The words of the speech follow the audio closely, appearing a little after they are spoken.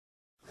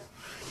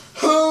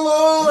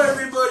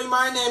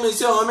my name is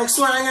Yo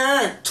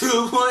McSwanger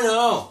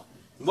 2.0.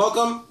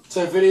 Welcome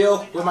to a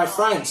video with my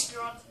friends.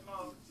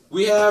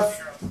 We have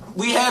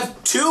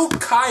two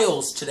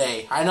Kyles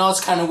today. I know it's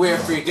kind of weird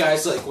for you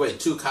guys, like, wait,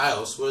 two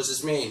Kyles? What does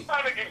this mean?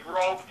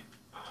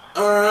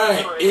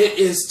 Alright, it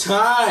is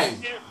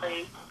time.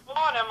 Come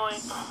on, Emily.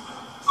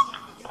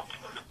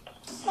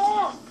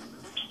 Oh.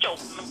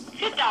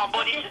 Sit down,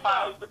 buddy.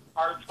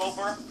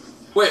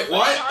 Wait,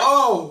 what?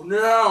 Oh, no,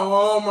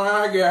 oh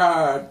my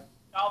god.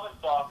 Calvin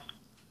sucks.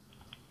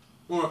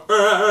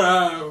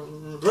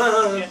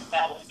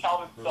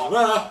 Calvin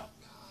sucks.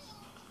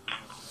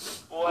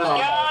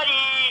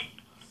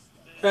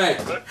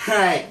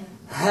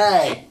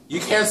 Hey,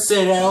 you can't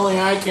say that, only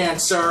I can,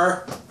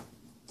 sir.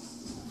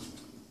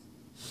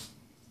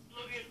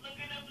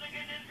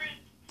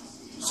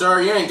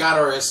 Sir, you ain't got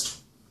a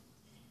wrist.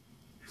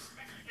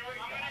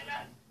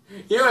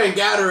 You ain't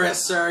got a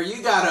wrist, sir.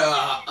 You got a,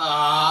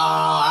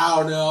 I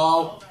don't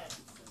know.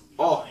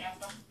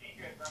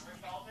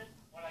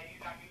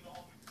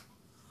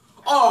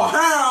 Oh, hell,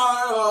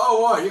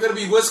 oh, what? You're gonna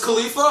be Wiz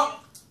Khalifa?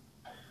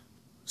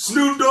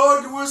 Snoop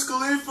Dogg and Wiz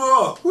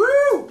Khalifa.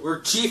 Woo! We're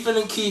chiefing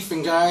and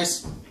keefing,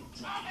 guys.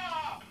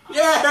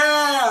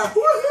 Yeah!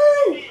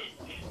 Woohoo!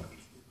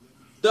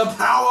 The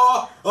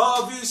power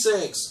of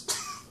V6.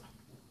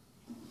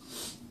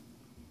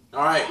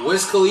 Alright,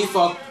 Wiz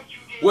Khalifa.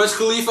 Wiz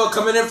Khalifa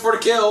coming in for the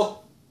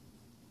kill.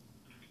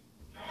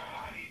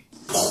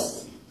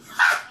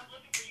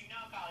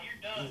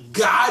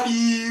 Got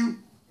you!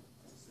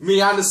 Me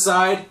on the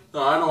side.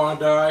 Oh, I don't want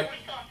to die.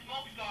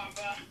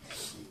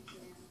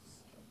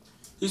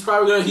 He's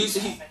probably gonna he's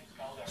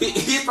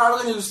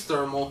probably gonna use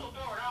thermal.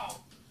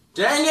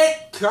 Dang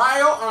it,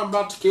 Kyle! I'm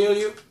about to kill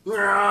you.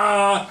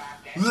 Oh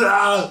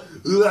god!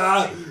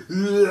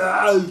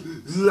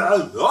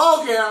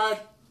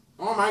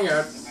 Oh my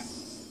god!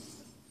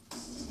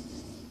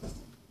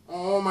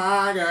 Oh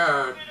my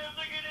god!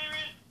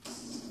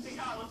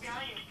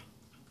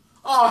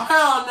 Oh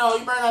hell no!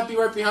 You better not be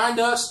right behind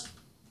us.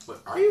 Wait,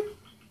 are you?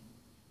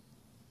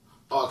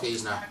 Oh, okay,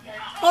 he's not.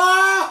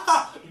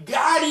 Ah!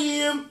 Got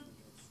him!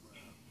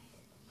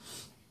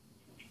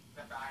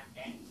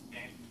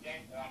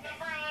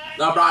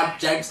 LeBron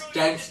James.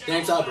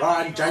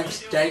 LeBron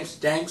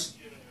James.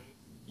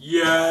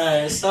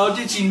 Yes! How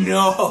did you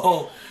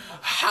know?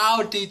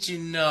 How did you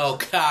know,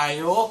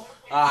 Kyle?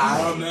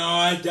 I don't know.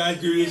 I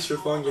do this for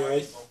fun,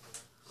 guys.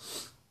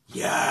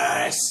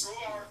 Yes!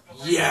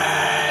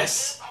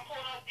 Yes!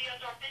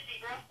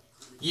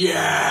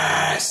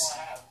 Yes!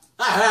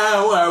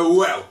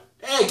 Well.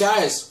 Hey,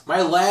 guys.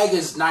 My lag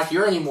is not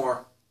here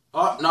anymore.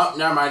 Oh, no,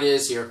 never mind. It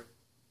is here.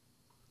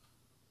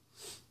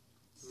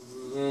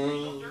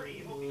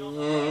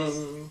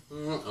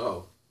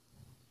 Oh.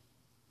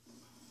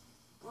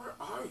 Where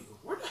are you?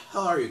 Where the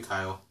hell are you,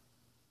 Kyle?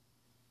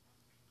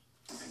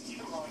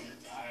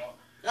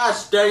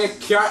 Gosh dang it,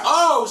 Kyle.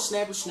 Oh,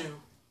 Snappy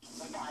Snoo.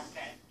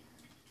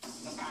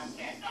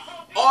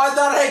 Oh, I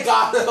thought I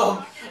got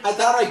him. I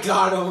thought I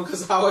got him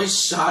because I always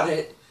shot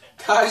it.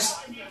 Gosh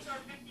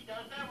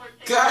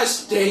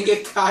dang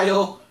it,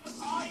 Kyle.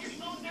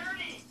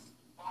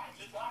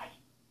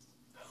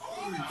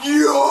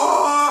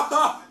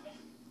 Yeah!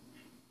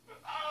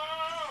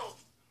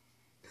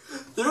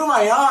 Through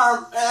my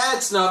arm?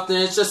 It's nothing.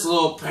 It's just a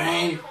little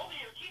pain.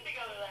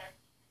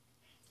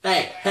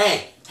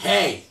 Hey.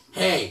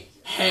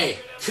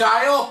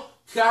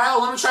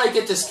 Kyle, let me try to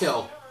get this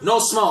kill. No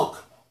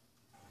smoke.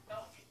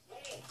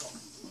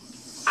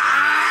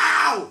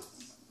 Ow!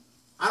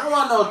 I don't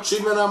want no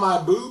treatment on my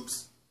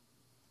boobs.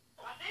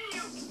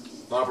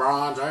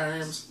 LeBron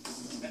James.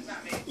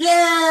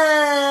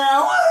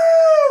 Yeah!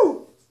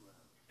 Woo!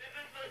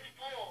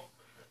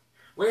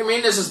 What do you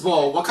mean this is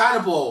bull? What kind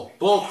of bull?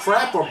 Bull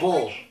crap or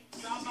bull?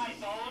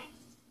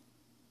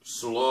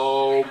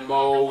 Slow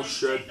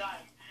motion.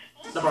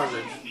 LeBron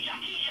James.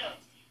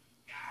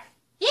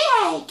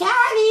 Yeah,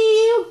 got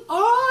you!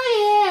 Oh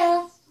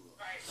yeah!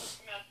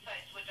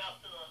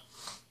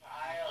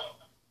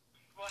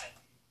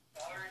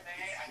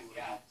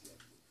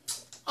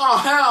 Oh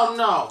hell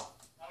no!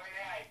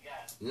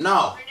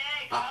 No.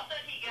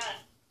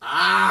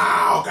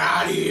 Ow,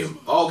 got him.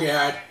 Oh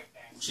god.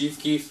 Chief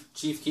Keef.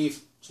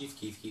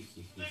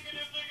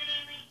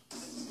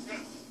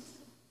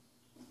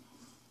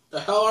 The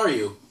hell are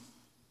you?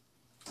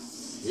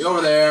 You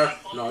over there?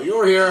 No, you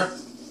over here.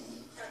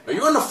 Are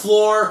you on the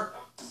floor?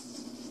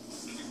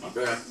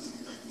 Okay.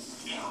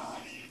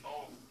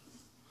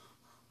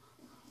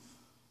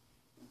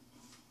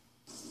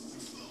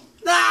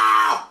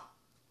 No!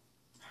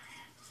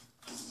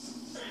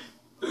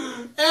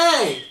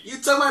 Hey, you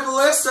took my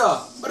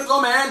ballista. Way to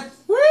go, man.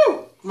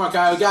 Woo! Come on,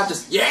 Kyle, we got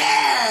this.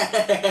 Yes!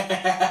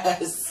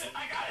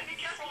 I gotta be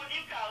careful with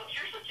you, Kyle.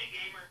 You're such a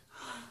gamer.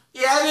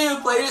 Yeah, I haven't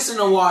even played this in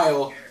a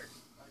while.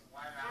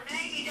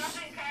 He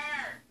doesn't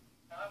care.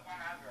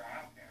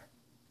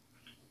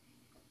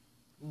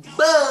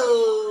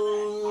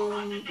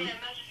 Boom!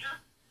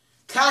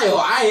 Kyle,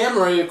 I am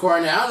ready to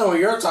record now. I don't know what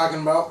you're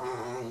talking about.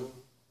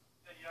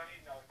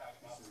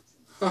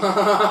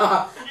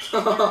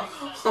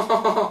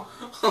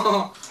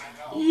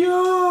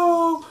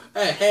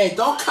 Hey,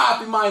 don't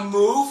copy my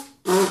move.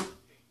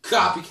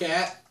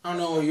 Copycat. I don't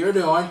know what you're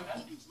doing.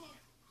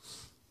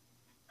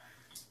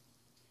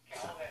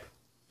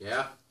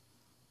 Yeah?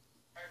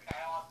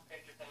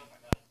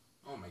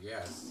 Oh my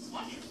god.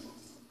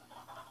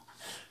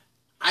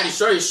 I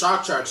destroy your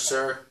shock charge,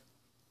 sir.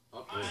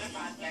 Okay.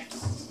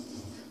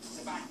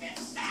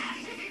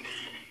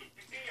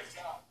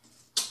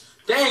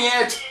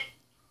 Dang it!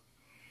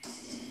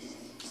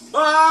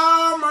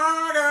 Oh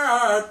my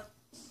god!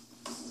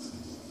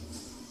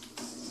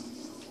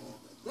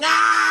 No!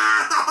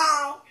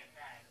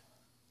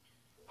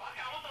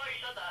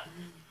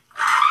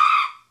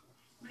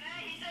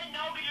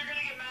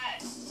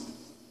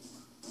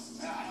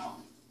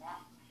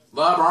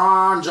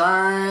 LeBron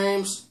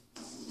James.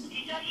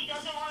 He said he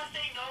doesn't want to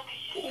say no because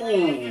she's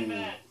really gonna get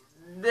mad.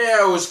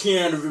 That was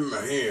kind of in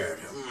my head.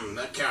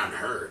 That kind of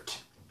hurt.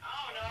 I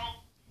don't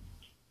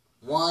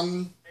know.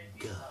 One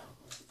go.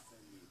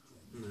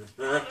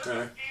 I'm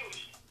confused.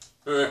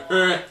 He's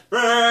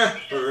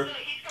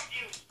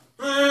confused.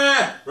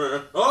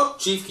 Oh,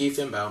 Chief Keef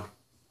inbound. I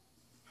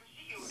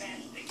see you ass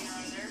sticking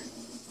out of there.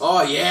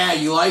 Oh yeah,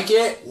 you like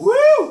it?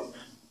 Woo!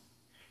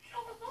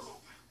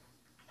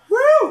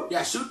 Woo!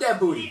 Yeah, shoot that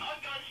booty. A gun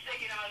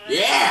sticking out of there.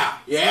 Yeah!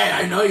 Yeah,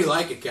 I know you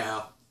like it,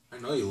 Kyle. I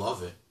know you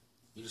love it.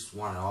 You just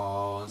want it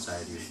all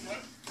inside you.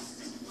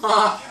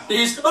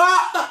 These.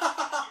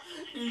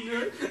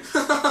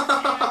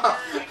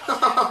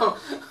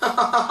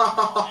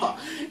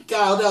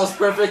 Kyle, that was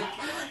perfect.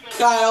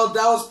 Kyle,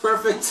 that was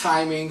perfect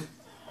timing.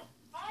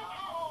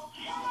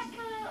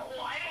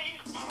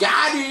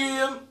 Got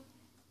him!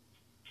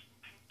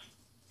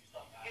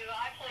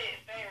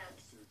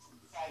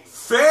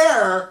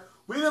 Fair?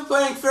 We've been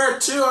playing fair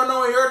too. I don't know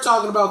what you're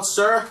talking about,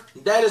 sir.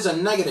 That is a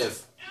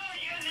negative.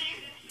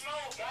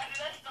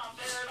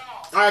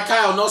 Alright,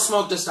 Kyle, no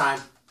smoke this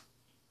time.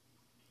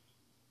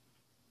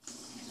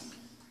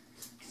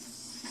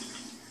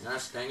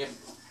 Gosh, dang it.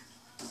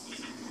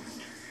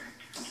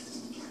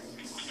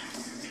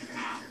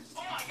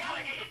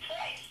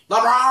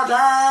 LeBron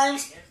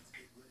James! It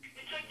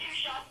took 2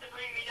 shots to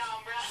bring me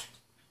down, bruh.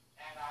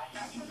 And I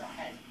shot you in the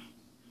head.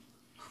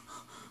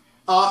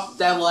 Oh,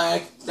 that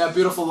lag. That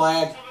beautiful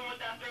lag. Something with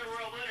that third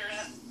world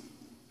internet.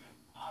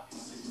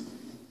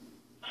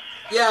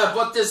 Yeah,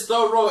 but this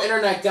third row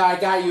internet guy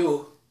got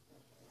you.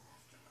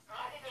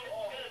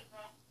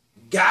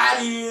 Got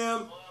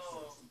him!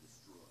 Whoa.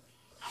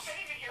 I can't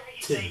even hear what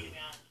you're saying,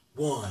 man.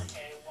 1.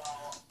 Okay,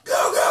 well.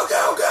 Go, go,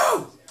 go,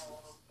 go!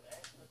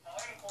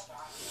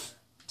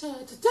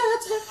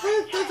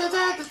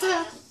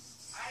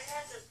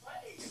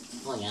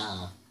 Oh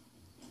yeah.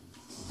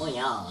 Oh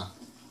yeah.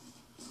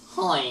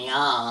 Oh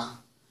yeah.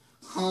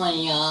 Oh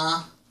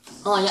yeah.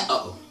 Oh yeah.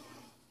 Uh-oh.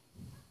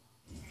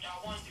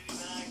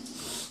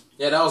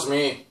 Yeah, that was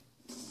me.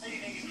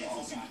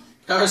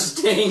 Gosh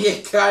dang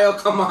it, Kyle,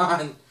 come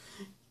on.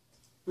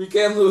 We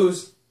can't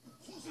lose.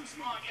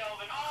 Come on,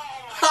 Kelvin.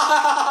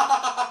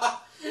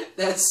 Oh, my.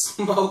 That's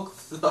smoke,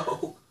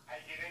 though. I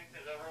get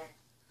into the room.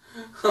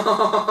 Come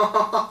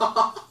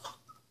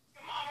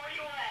Come on, where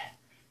you at?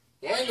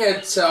 He ain't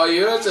gonna tell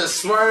you. It's a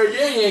smart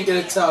idea. He ain't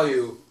gonna tell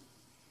you.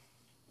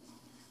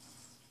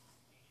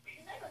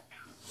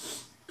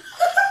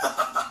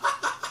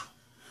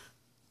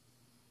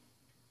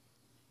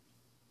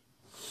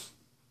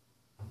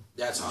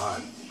 That's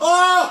hot.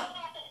 Oh!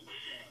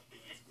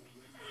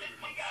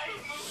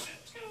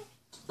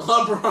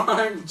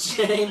 LeBron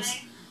James.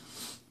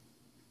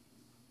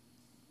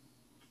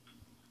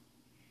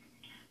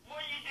 What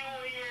are you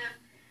doing here?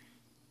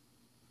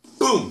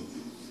 Boom.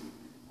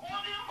 What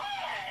am I?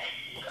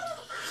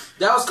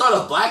 That was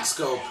called a black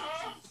scope.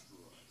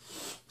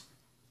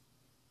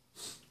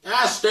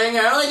 Gosh dang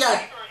it, I only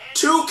got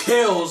 2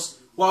 kills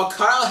while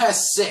Kyle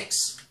has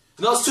 6.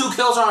 And those 2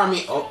 kills are on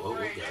me. Oh,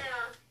 okay.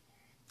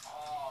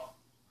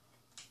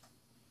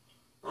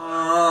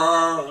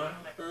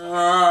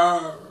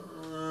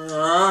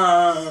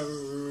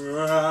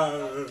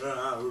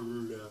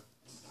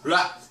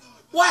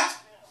 What?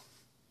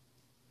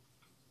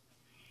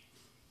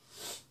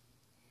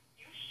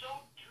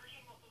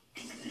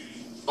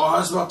 Oh, I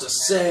was about to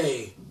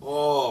say.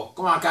 Oh,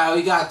 come on, Kyle,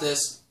 you got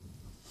this.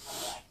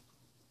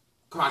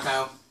 Come on,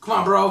 Kyle. Come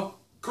on, bro.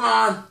 Come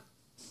on.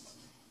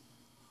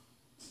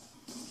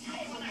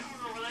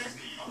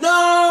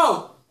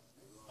 No!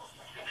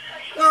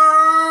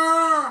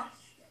 No!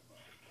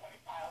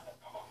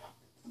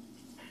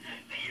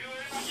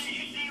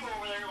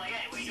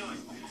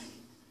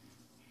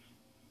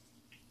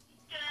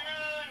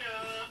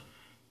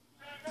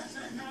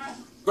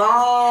 Go!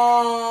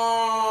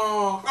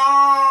 Go!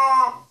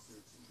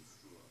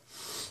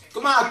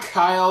 Come on,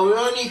 Kyle. We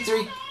only need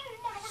 3.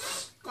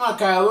 Come on,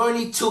 Kyle. We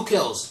only need 2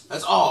 kills.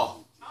 That's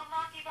all. I'm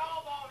Rocky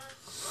Baller.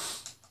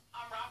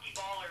 I'm Rocky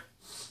Baller.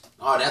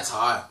 Oh, that's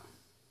hot.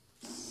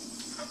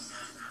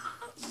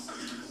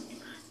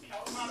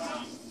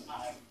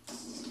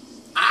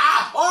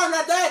 Ah! Oh, I'm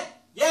not dead!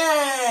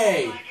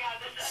 Yay! Oh my God,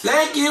 this is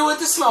Thank you with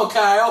the smoke,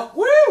 Kyle.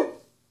 Woo!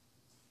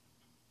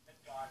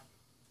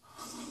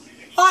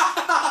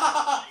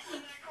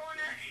 in that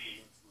corner.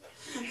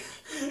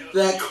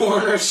 That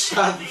corner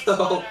shot,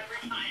 though.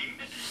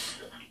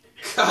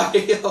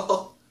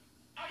 Kyle.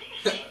 How do you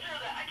see through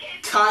that? I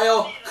can't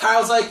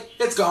Kyle's like,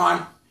 it's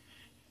gone.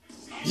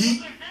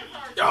 Yeet.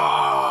 see this.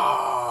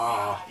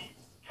 Ah,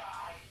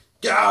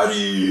 got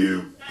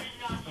you. That is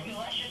not skill.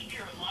 That's just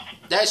pure luck.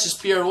 That's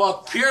just pure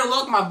luck. Pure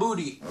luck, my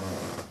booty. Don't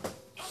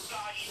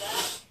Gotti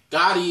that.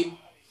 Got him.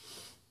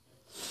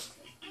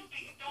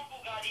 Don't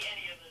Bugatti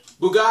any of this.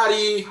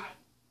 Bugatti.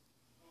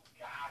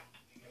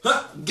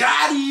 Huh,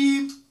 got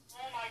him. Oh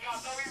my god,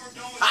 thought we were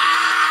going.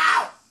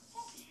 Ah!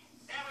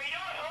 Yeah, we do it,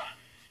 huh?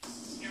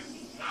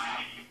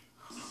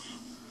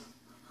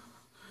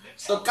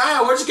 So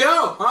Kyle, where'd you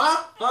go?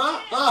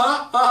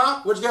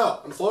 Huh? Where'd you go?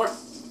 On the floor?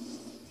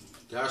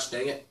 Gosh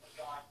dang it.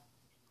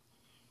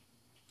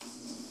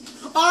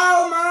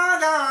 Oh my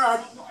god!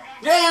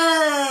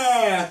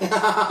 Yeah!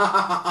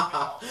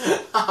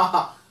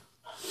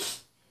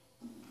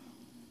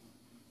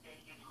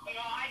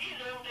 I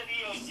deserve to be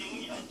a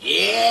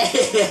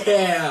douche.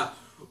 Yeah!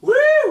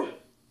 Woo!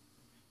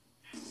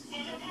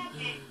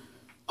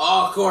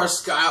 Oh, of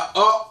course, Kyle.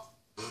 Oh!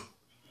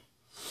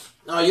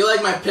 Oh, you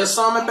like my piss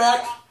on my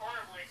back?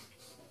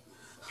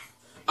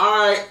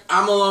 Alright,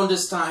 I'm alone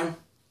this time.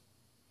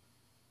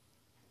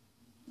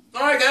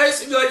 Alright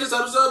guys, if you like this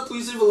episode,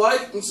 please leave a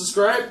like and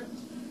subscribe.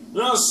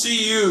 And I'll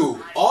see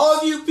you, all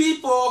of you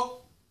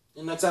people,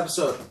 in the next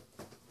episode.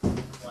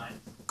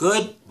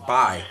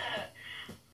 Goodbye.